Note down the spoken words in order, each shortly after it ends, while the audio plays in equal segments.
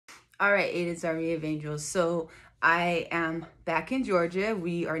All right, Aydens Army of Angels. So I am back in Georgia.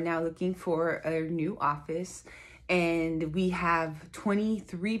 We are now looking for a new office, and we have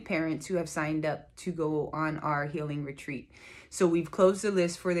 23 parents who have signed up to go on our healing retreat. So we've closed the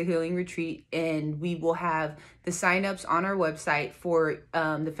list for the healing retreat, and we will have the signups on our website for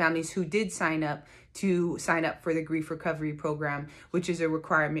the families who did sign up to sign up for the grief recovery program, which is a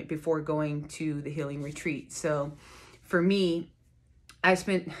requirement before going to the healing retreat. So for me, I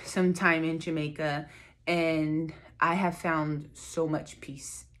spent some time in Jamaica, and I have found so much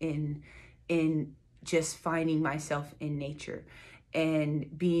peace in just finding myself in nature and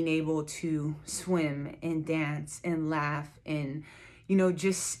being able to swim and dance and laugh and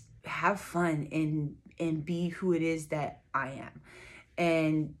just have fun and be who it is that I am.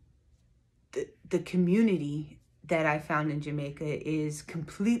 And the community that I found in Jamaica is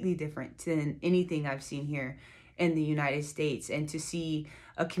completely different than anything I've seen here in the United States. And to see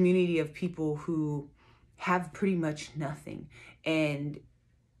a community of people who have pretty much nothing and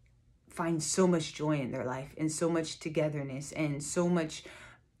find so much joy in their life and so much togetherness and so much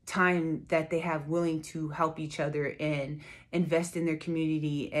time that they have willing to help each other and invest in their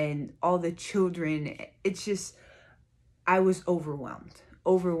community, and all the children, it's just, I was overwhelmed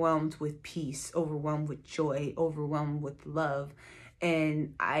with peace, overwhelmed with joy, overwhelmed with love.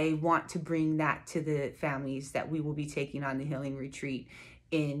 And I want to bring that to the families that we will be taking on the healing retreat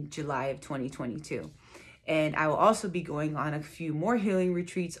in July of 2022. And I will also be going on a few more healing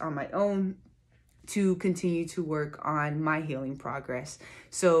retreats on my own to continue to work on my healing progress.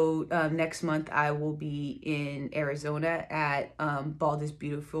 So next month I will be in Arizona at Bald is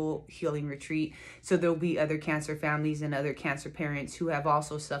Beautiful Healing Retreat. So there'll be other cancer families and other cancer parents who have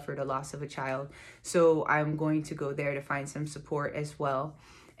also suffered a loss of a child. So I'm going to go there to find some support as well.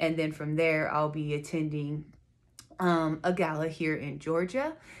 And then from there, I'll be attending a gala here in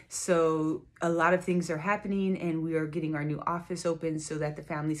Georgia. So a lot of things are happening, and we are getting our new office open so that the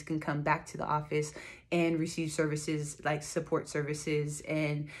families can come back to the office and receive services like support services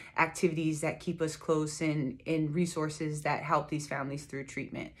and activities that keep us close, and resources that help these families through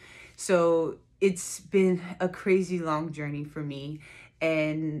treatment. So it's been a crazy long journey for me.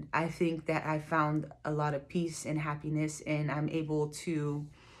 And I think that I found a lot of peace and happiness, and I'm able to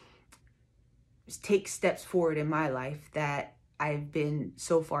take steps forward in my life that I've been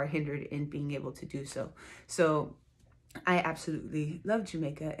so far hindered in being able to do so. So I absolutely love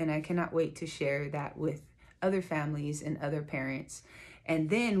Jamaica, and I cannot wait to share that with other families and other parents. And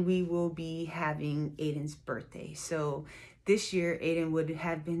then we will be having Ayden's birthday. So this year, Ayden would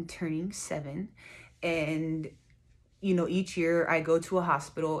have been turning 7. And each year I go to a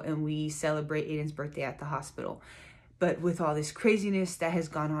hospital and we celebrate Ayden's birthday at the hospital. But with all this craziness that has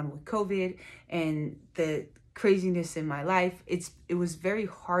gone on with COVID and the craziness in my life, it was very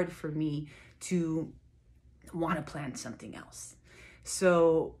hard for me to want to plan something else.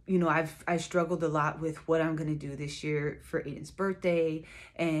 So, I struggled a lot with what I'm going to do this year for Ayden's birthday,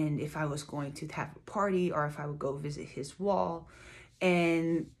 and if I was going to have a party or if I would go visit his wall.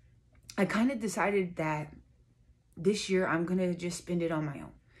 And I kind of decided that this year I'm going to just spend it on my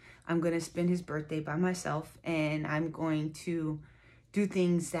own. I'm going to spend his birthday by myself, and I'm going to do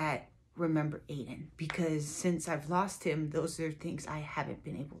things that remember Ayden, because since I've lost him, those are things I haven't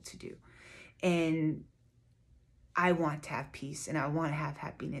been able to do. And I want to have peace, and I want to have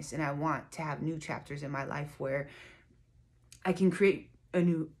happiness, and I want to have new chapters in my life where I can create a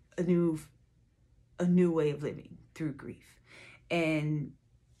new way of living through grief. And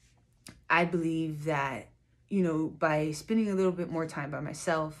I believe that, by spending a little bit more time by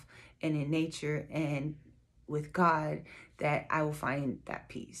myself and in nature and with God, that I will find that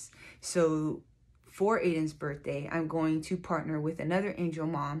peace. So for Ayden's birthday, I'm going to partner with another angel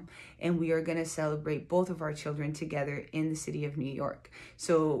mom, and we are going to celebrate both of our children together in the city of New York.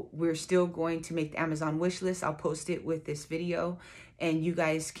 So we're still going to make the Amazon wish list. I'll post it with this video, and you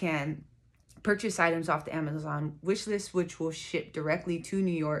guys can purchase items off the Amazon wish list, which will ship directly to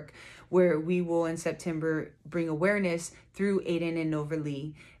New York, where we will in September bring awareness through Ayden and Nova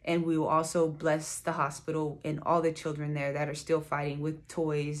Lee. And we will also bless the hospital and all the children there that are still fighting with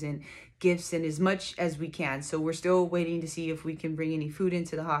toys and gifts and as much as we can. So we're still waiting to see if we can bring any food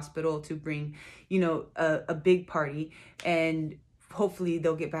into the hospital to bring, a big party. And hopefully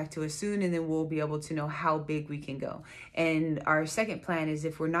they'll get back to us soon, and then we'll be able to know how big we can go. And our second plan is,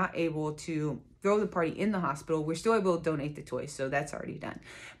 if we're not able to throw the party in the hospital, we're still able to donate the toys, so that's already done.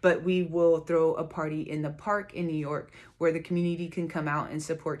 But we will throw a party in the park in New York where the community can come out and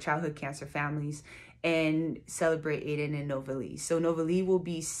support childhood cancer families and celebrate Ayden and Nova Lee. So Nova Lee will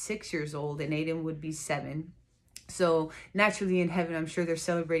be 6 years old and Ayden would be 7. So naturally in heaven, I'm sure they're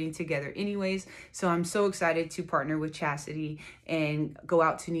celebrating together anyways. So I'm so excited to partner with Chastity and go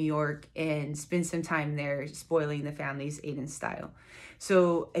out to New York and spend some time there spoiling the families Aydens style.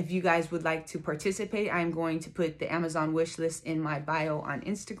 So if you guys would like to participate, I'm going to put the Amazon wish list in my bio on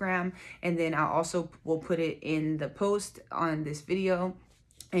Instagram. And then I also will put it in the post on this video.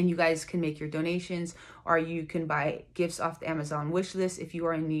 And you guys can make your donations, or you can buy gifts off the Amazon wish list if you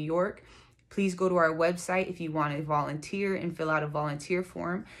are in New York. Please go to our website if you want to volunteer and fill out a volunteer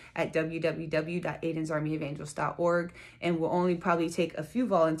form at www.aydensarmyofangels.org. And we'll only probably take a few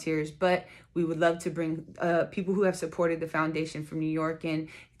volunteers, but we would love to bring people who have supported the foundation from New York in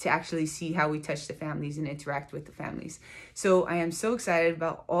to actually see how we touch the families and interact with the families. So I am so excited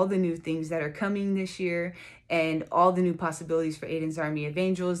about all the new things that are coming this year and all the new possibilities for Aydens Army of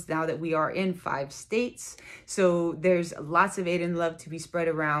Angels now that we are in 5 states. So there's lots of Aiden love to be spread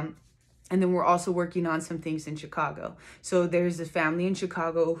around. And then we're also working on some things in Chicago. So there's a family in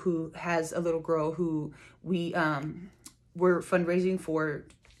Chicago who has a little girl who we're fundraising for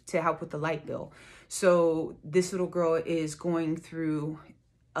to help with the light bill. So this little girl is going through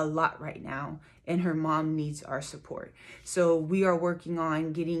a lot right now, and her mom needs our support. So we are working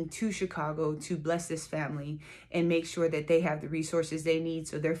on getting to Chicago to bless this family and make sure that they have the resources they need,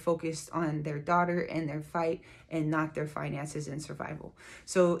 so they're focused on their daughter and their fight and not their finances and survival.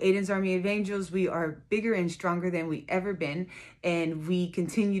 So Aydens Army of Angels, we are bigger and stronger than we ever been, and we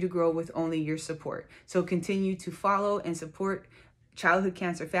continue to grow with only your support. So continue to follow and support childhood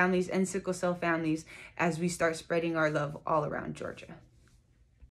cancer families and sickle cell families as we start spreading our love all around Georgia.